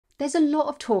There's a lot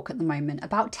of talk at the moment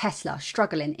about Tesla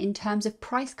struggling in terms of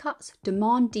price cuts,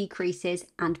 demand decreases,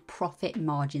 and profit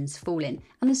margins falling,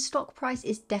 and the stock price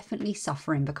is definitely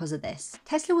suffering because of this.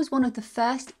 Tesla was one of the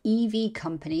first EV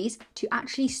companies to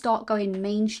actually start going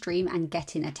mainstream and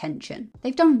getting attention.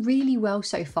 They've done really well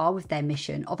so far with their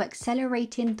mission of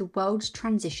accelerating the world's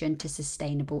transition to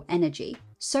sustainable energy.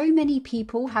 So many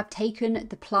people have taken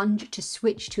the plunge to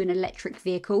switch to an electric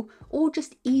vehicle or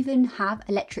just even have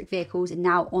electric vehicles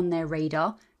now on their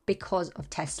radar because of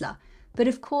Tesla. But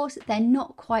of course, they're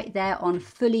not quite there on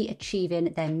fully achieving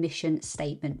their mission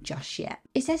statement just yet.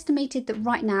 It's estimated that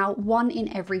right now, 1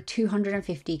 in every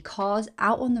 250 cars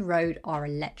out on the road are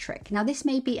electric. Now, this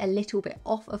may be a little bit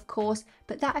off, of course,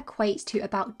 but that equates to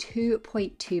about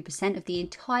 2.2% of the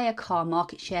entire car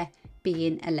market share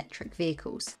being electric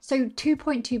vehicles. So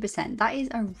 2.2%, that is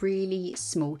a really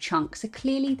small chunk. So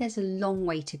clearly there's a long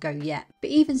way to go yet. But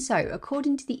even so,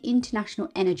 according to the International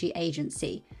Energy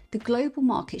Agency, the global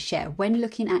market share when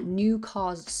looking at new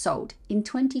cars sold in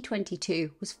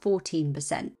 2022 was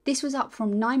 14%. This was up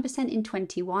from 9% in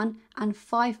 21 and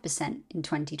 5% in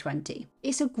 2020.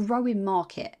 It's a growing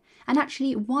market. And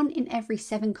actually, 1 in every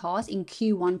 7 cars in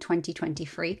Q1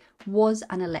 2023 was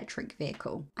an electric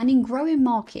vehicle. And in growing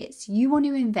markets, you want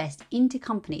to invest into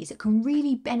companies that can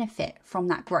really benefit from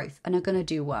that growth and are going to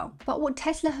do well. But what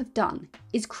Tesla have done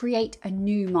is create a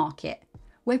new market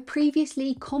where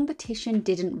previously competition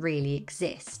didn't really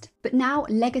exist. But now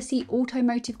legacy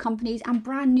automotive companies and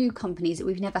brand new companies that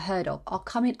we've never heard of are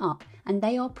coming up, and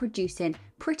they are producing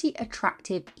pretty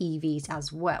attractive EVs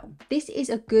as well. This is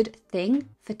a good thing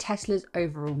for Tesla's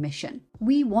overall mission.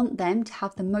 We want them to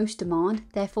have the most demand,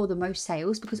 therefore the most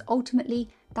sales, because ultimately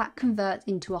that converts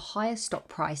into a higher stock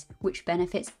price, which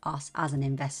benefits us as an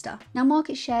investor. Now,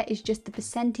 market share is just the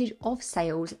percentage of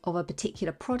sales of a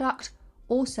particular product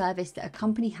or service that a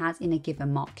company has in a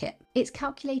given market. It's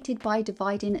calculated by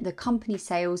dividing the company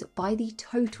sales by the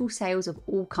total sales of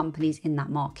all companies in that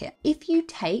market. If you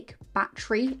take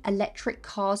battery electric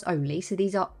cars only, so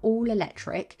these are all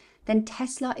electric, then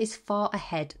Tesla is far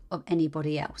ahead of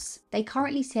anybody else. They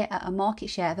currently sit at a market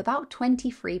share of about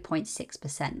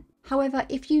 23.6%. However,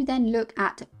 if you then look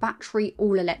at battery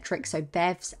all electric, so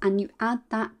BEVs, and you add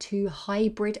that to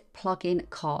hybrid plug-in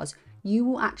cars, you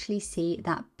will actually see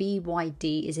that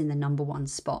BYD is in the #1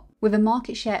 spot with a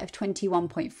market share of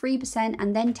 21.3%,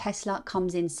 and then Tesla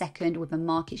comes in second with a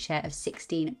market share of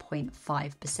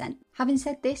 16.5%. Having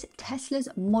said this, Tesla's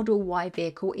Model Y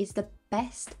vehicle is the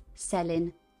best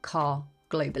selling car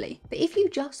globally. But if you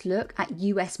just look at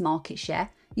US market share,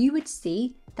 you would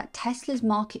see that Tesla's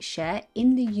market share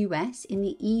in the US, in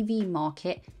the EV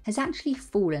market, has actually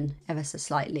fallen ever so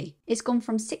slightly. It's gone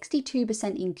from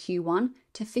 62% in Q1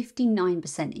 to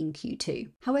 59% in Q2.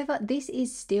 However, this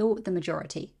is still the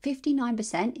majority.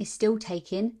 59% is still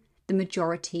taking the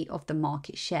majority of the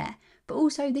market share. But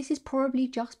also, this is probably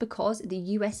just because the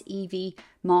US EV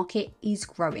market is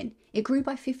growing. It grew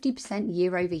by 50%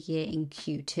 year over year in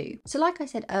Q2. So like I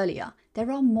said earlier,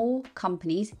 there are more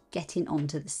companies getting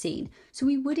onto the scene. So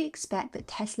we would expect that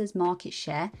Tesla's market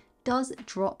share does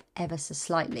drop ever so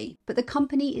slightly, but the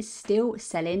company is still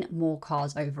selling more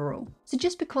cars overall. So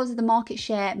just because the market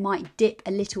share might dip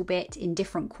a little bit in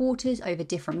different quarters over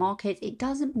different markets, it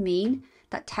doesn't mean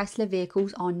that Tesla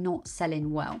vehicles are not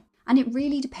selling well. And it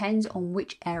really depends on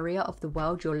which area of the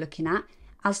world you're looking at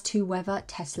as to whether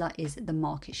Tesla is the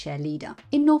market share leader.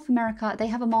 In North America, they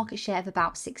have a market share of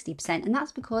about 60%, and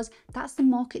that's because that's the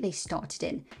market they started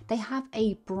in. They have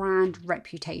a brand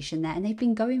reputation there, and they've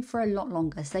been going for a lot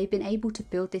longer, so they've been able to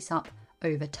build this up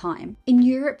over time. In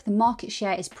Europe, the market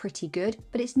share is pretty good,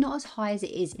 but it's not as high as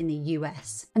it is in the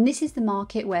US. And this is the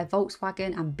market where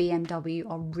Volkswagen and BMW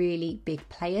are really big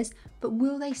players, but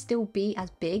will they still be as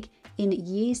big in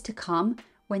years to come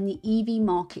when the EV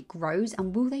market grows,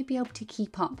 and will they be able to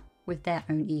keep up with their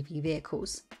own EV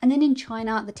vehicles? And then in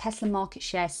China, the Tesla market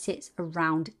share sits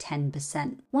around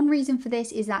 10%. One reason for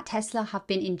this is that Tesla have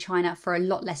been in China for a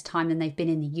lot less time than they've been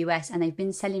in the US, and they've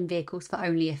been selling vehicles for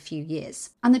only a few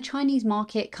years. And the Chinese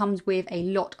market comes with a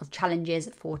lot of challenges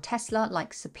for Tesla,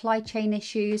 like supply chain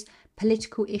issues,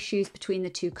 political issues between the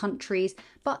two countries,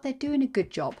 but they're doing a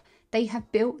good job. They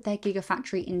have built their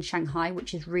gigafactory in Shanghai,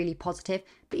 which is really positive,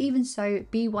 but even so,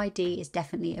 BYD is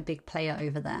definitely a big player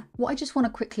over there. What I just want to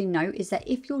quickly note is that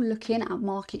if you're looking at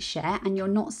market share and you're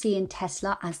not seeing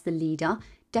Tesla as the leader,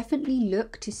 definitely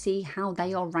look to see how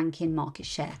they are ranking market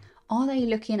share. Are they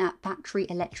looking at battery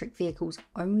electric vehicles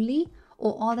only,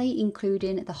 or are they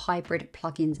including the hybrid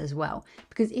plugins as well?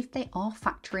 Because if they are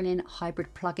factoring in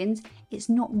hybrid plugins, it's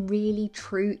not really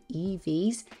true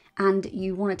EVs, and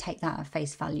you want to take that at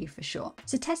face value for sure.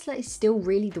 So Tesla is still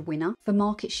really the winner for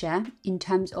market share in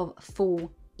terms of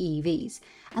full EVs.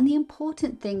 And the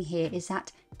important thing here is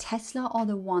that Tesla are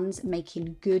the ones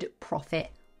making good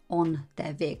profit on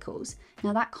their vehicles.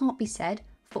 Now that can't be said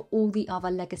for all the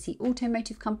other legacy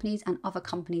automotive companies and other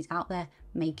companies out there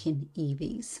making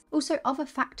EVs. Also, other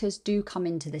factors do come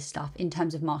into this stuff in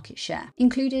terms of market share,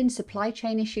 including supply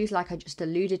chain issues like I just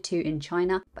alluded to in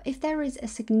China. But if there is a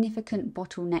significant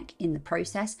bottleneck in the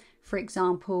process, for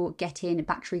example, getting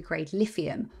battery grade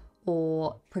lithium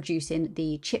or producing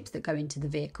the chips that go into the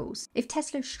vehicles. If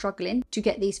Tesla's struggling to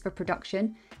get these for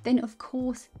production, then of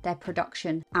course their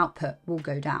production output will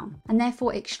go down. And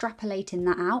therefore extrapolating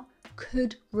that out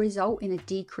could result in a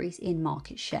decrease in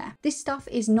market share. This stuff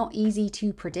is not easy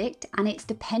to predict, and it's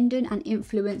dependent and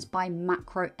influenced by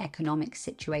macroeconomic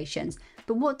situations.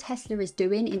 But what Tesla is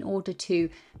doing in order to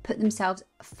put themselves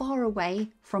far away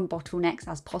from bottlenecks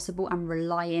as possible and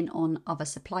relying on other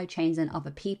supply chains and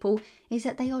other people is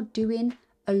that they are doing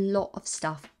a lot of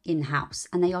stuff in-house,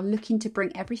 and they are looking to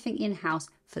bring everything in-house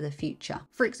for the future.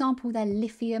 For example, their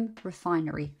lithium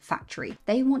refinery factory.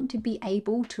 They want to be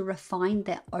able to refine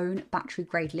their own battery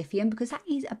grade lithium because that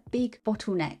is a big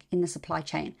bottleneck in the supply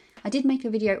chain. I did make a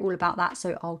video all about that,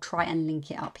 so I'll try and link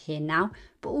it up here now.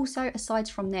 But also, aside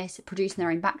from this, producing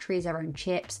their own batteries, their own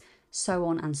chips, so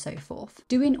on and so forth.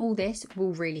 Doing all this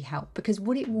will really help, because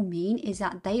what it will mean is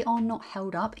that they are not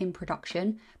held up in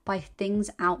production by things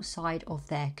outside of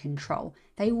their control.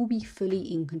 They will be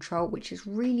fully in control, which is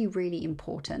really, really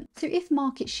important. So if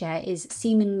market share is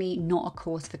seemingly not a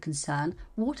cause for concern,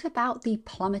 what about the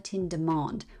plummeting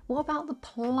demand? What about the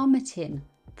plummeting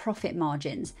profit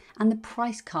margins and the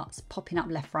price cuts popping up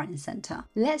left, right and center?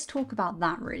 Let's talk about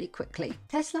that really quickly.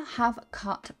 Tesla have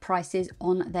cut prices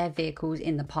on their vehicles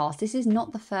in the past. This is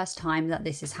not the first time that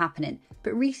this is happening,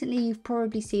 but recently you've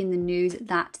probably seen the news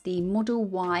that the Model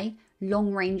Y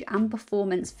long range and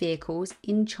performance vehicles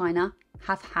in China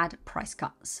have had price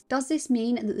cuts. Does this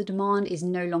mean that the demand is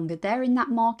no longer there in that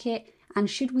market? And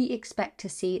should we expect to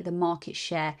see the market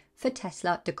share for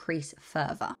Tesla decrease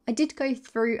further? I did go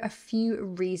through a few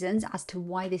reasons as to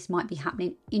why this might be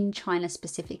happening in China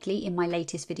specifically in my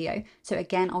latest video. So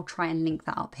again, I'll try and link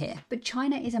that up here. But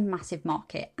China is a massive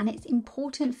market, and it's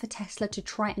important for Tesla to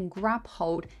try and grab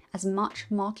hold as much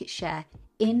market share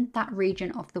in that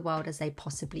region of the world as they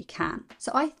possibly can.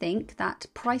 So I think that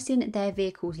pricing their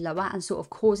vehicles lower and sort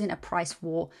of causing a price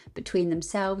war between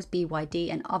themselves,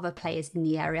 BYD and other players in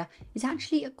the area is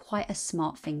actually quite a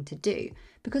smart thing to do,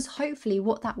 because hopefully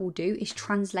what that will do is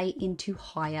translate into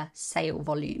higher sale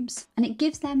volumes, and it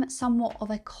gives them somewhat of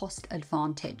a cost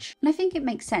advantage. And I think it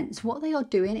makes sense. What they are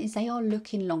doing is they are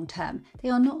looking long term. They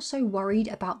are not so worried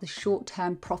about the short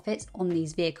term profits on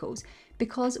these vehicles,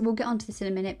 because we'll get onto this in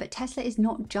a minute, but Tesla is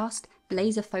not just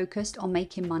laser focused on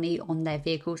making money on their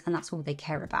vehicles and that's all they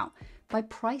care about. By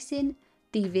pricing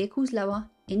the vehicles lower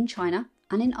in China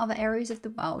and in other areas of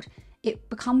the world, it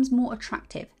becomes more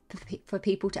attractive for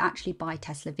people to actually buy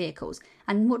Tesla vehicles.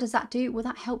 And what does that do? Well,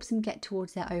 that helps them get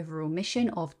towards their overall mission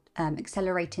of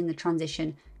accelerating the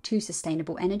transition to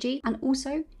sustainable energy, and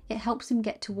also it helps them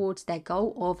get towards their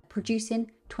goal of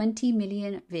producing 20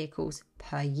 million vehicles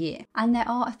per year. And there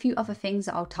are a few other things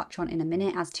that I'll touch on in a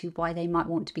minute as to why they might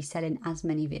want to be selling as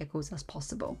many vehicles as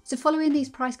possible. So following these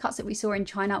price cuts that we saw in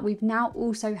China, we've now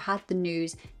also had the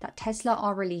news that Tesla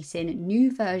are releasing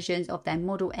new versions of their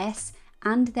Model S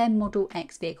and their Model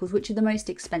X vehicles, which are the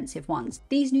most expensive ones.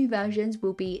 These new versions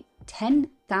will be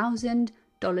 $10,000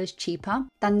 cheaper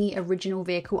than the original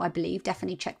vehicle, I believe.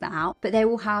 Definitely check that out. But they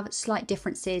will have slight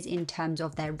differences in terms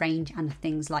of their range and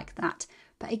things like that.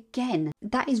 But again,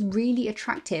 that is really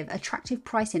attractive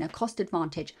pricing, a cost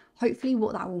advantage. Hopefully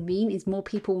what that will mean is more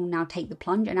people will now take the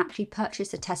plunge and actually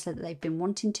purchase a Tesla that they've been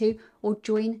wanting to, or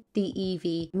join the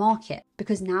EV market,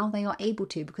 because now they are able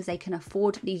to, because they can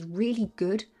afford these really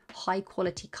good, high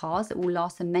quality cars that will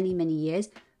last them many, many years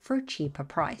for a cheaper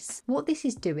price. What this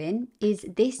is doing is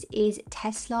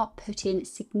Tesla putting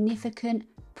significant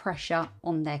pressure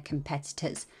on their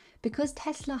competitors, because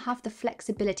Tesla have the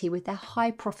flexibility with their high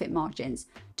profit margins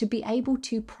to be able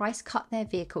to price cut their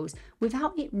vehicles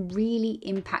without it really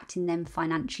impacting them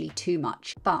financially too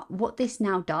much. But what this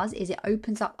now does is it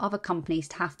opens up other companies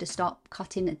to have to start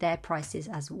cutting their prices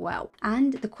as well.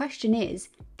 And the question is,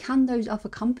 can those other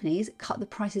companies cut the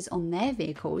prices on their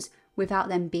vehicles without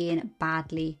them being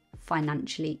badly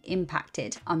financially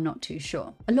impacted? I'm not too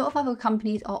sure. A lot of other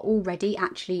companies are already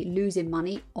actually losing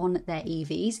money on their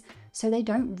EVs, so they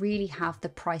don't really have the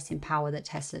pricing power that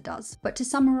Tesla does. But to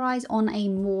summarize on a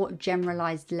more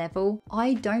generalized level,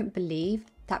 I don't believe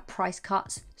that price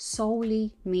cuts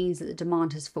solely means that the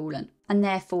demand has fallen and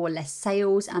therefore less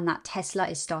sales, and that Tesla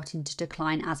is starting to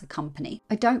decline as a company.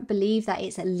 I don't believe that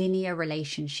it's a linear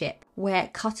relationship where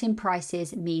cutting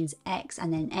prices means X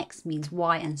and then X means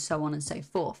Y and so on and so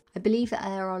forth. I believe that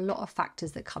there are a lot of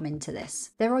factors that come into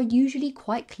this. There are usually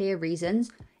quite clear reasons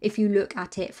if you look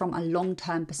at it from a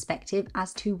long-term perspective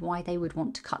as to why they would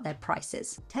want to cut their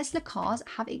prices. Tesla cars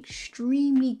have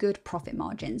extremely good profit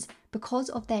margins because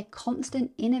of their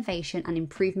constant innovation and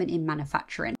improvement in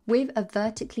manufacturing with a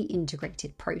vertically integrated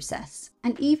process.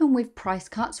 And even with price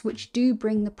cuts, which do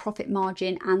bring the profit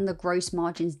margin and the gross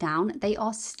margins down, they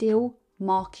are still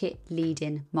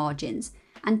market-leading margins.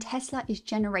 And Tesla is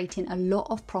generating a lot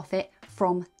of profit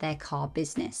from their car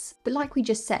business. But like we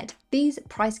just said, these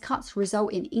price cuts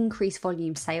result in increased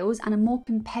volume sales and a more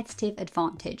competitive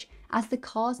advantage as the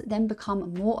cars then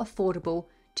become more affordable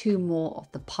to more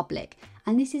of the public.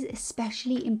 And this is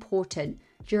especially important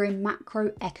during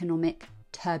macroeconomic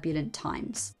turbulent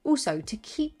times. Also, to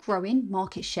keep growing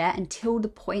market share until the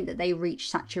point that they reach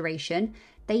saturation,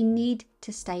 they need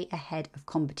to stay ahead of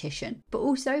competition. But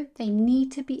also, they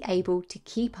need to be able to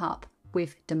keep up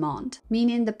with demand,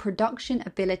 meaning the production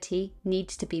ability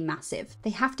needs to be massive.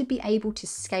 They have to be able to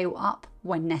scale up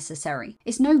when necessary.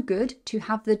 It's no good to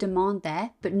have the demand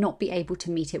there but not be able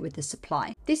to meet it with the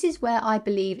supply. This is where I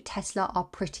believe Tesla are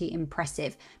pretty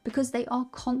impressive because they are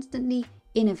constantly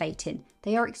innovating,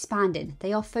 they are expanding,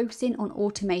 they are focusing on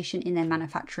automation in their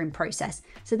manufacturing process.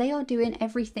 So they are doing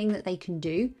everything that they can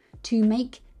do to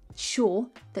make sure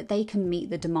that they can meet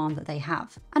the demand that they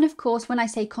have. And of course, when I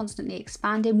say constantly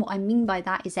expanding, what I mean by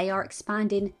that is they are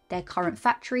expanding their current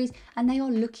factories and they are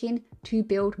looking to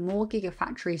build more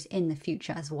gigafactories in the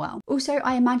future as well. Also,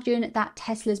 I imagine that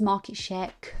Tesla's market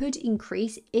share could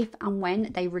increase if and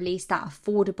when they release that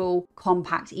affordable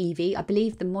compact EV. I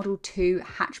believe the Model 2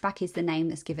 hatchback is the name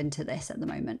that's given to this at the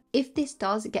moment. If this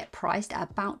does get priced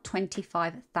at about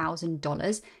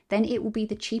 $25,000, then it will be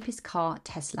the cheapest car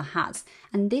Tesla has.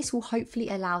 And this will hopefully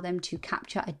allow them to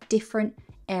capture a different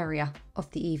area of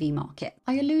the EV market.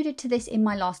 I alluded to this in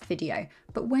my last video,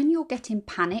 but when you're getting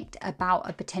panicked about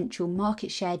a potential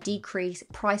market share decrease,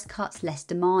 price cuts, less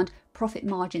demand, profit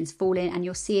margins falling, and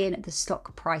you're seeing the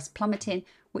stock price plummeting,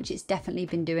 which it's definitely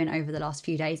been doing over the last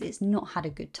few days, it's not had a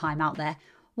good time out there.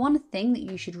 One thing that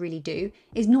you should really do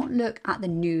is not look at the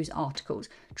news articles.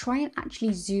 Try and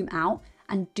actually zoom out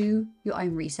and do your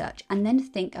own research, and then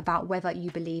think about whether you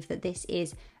believe that this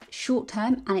is short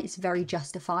term and it's very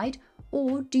justified,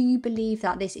 or do you believe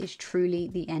that this is truly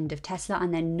the end of Tesla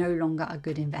and they're no longer a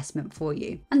good investment for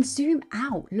you? And zoom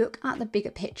out, look at the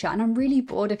bigger picture. And I'm really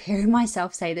bored of hearing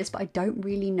myself say this, but I don't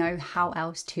really know how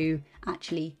else to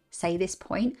actually say this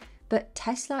point. But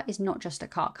Tesla is not just a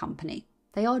car company.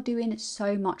 They are doing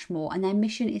so much more, and their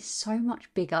mission is so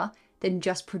much bigger than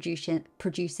just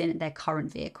producing their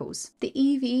current vehicles. The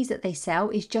EVs that they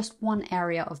sell is just one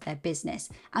area of their business,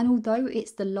 and although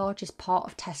it's the largest part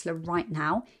of Tesla right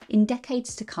now, in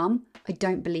decades to come, I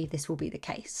don't believe this will be the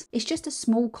case. It's just a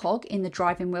small cog in the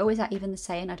driving wheel. Is that even the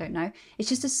saying? I don't know. It's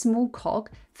just a small cog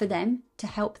for them to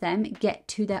help them get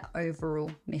to their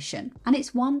overall mission. And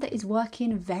it's one that is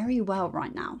working very well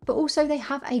right now. But also they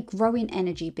have a growing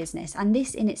energy business, and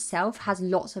this in itself has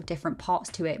lots of different parts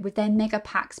to it, with their mega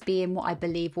packs being what I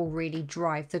believe will really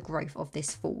drive the growth of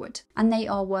this forward. And they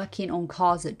are working on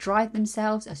cars that drive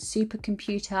themselves, a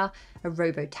supercomputer, a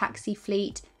robo-taxi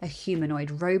fleet, a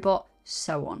humanoid robot,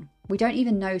 so on. We don't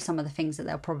even know some of the things that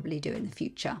they'll probably do in the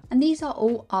future. And these are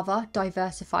all other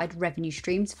diversified revenue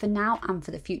streams for now and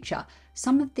for the future.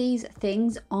 Some of these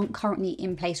things aren't currently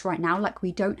in place right now, like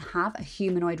we don't have a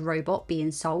humanoid robot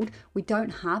being sold, we don't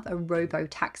have a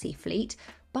robo-taxi fleet,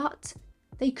 but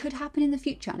they could happen in the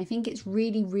future. And I think it's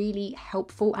really, really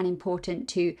helpful and important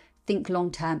to think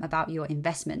long term about your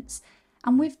investments.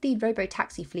 And with the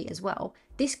robo-taxi fleet as well,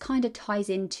 this kind of ties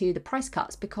into the price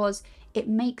cuts because it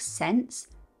makes sense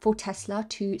for Tesla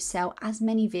to sell as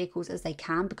many vehicles as they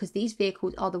can, because these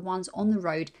vehicles are the ones on the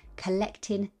road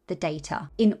collecting the data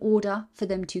in order for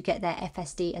them to get their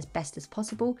FSD as best as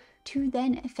possible to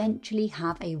then eventually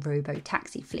have a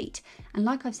robo-taxi fleet. And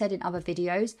like I've said in other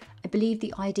videos, I believe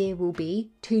the idea will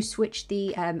be to switch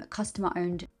the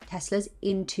customer-owned Teslas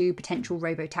into potential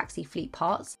robo-taxi fleet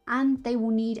parts, and they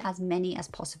will need as many as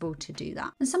possible to do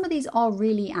that. And some of these are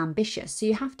really ambitious, so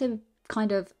you have to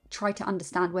kind of try to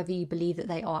understand whether you believe that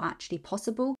they are actually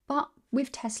possible. But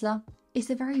with Tesla, It's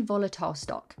a very volatile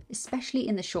stock, especially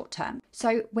in the short term.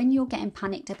 So when you're getting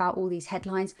panicked about all these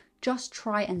headlines, just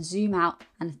try and zoom out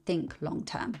and think long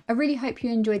term. I really hope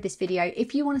you enjoyed this video.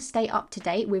 If you want to stay up to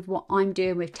date with what I'm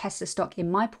doing with Tesla stock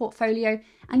in my portfolio,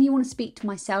 and you want to speak to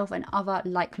myself and other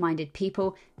like-minded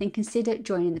people, then consider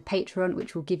joining the Patreon,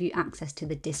 which will give you access to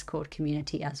the Discord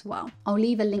community as well. I'll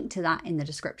leave a link to that in the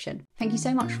description. Thank you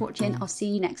so much for watching. I'll see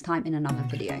you next time in another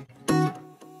video.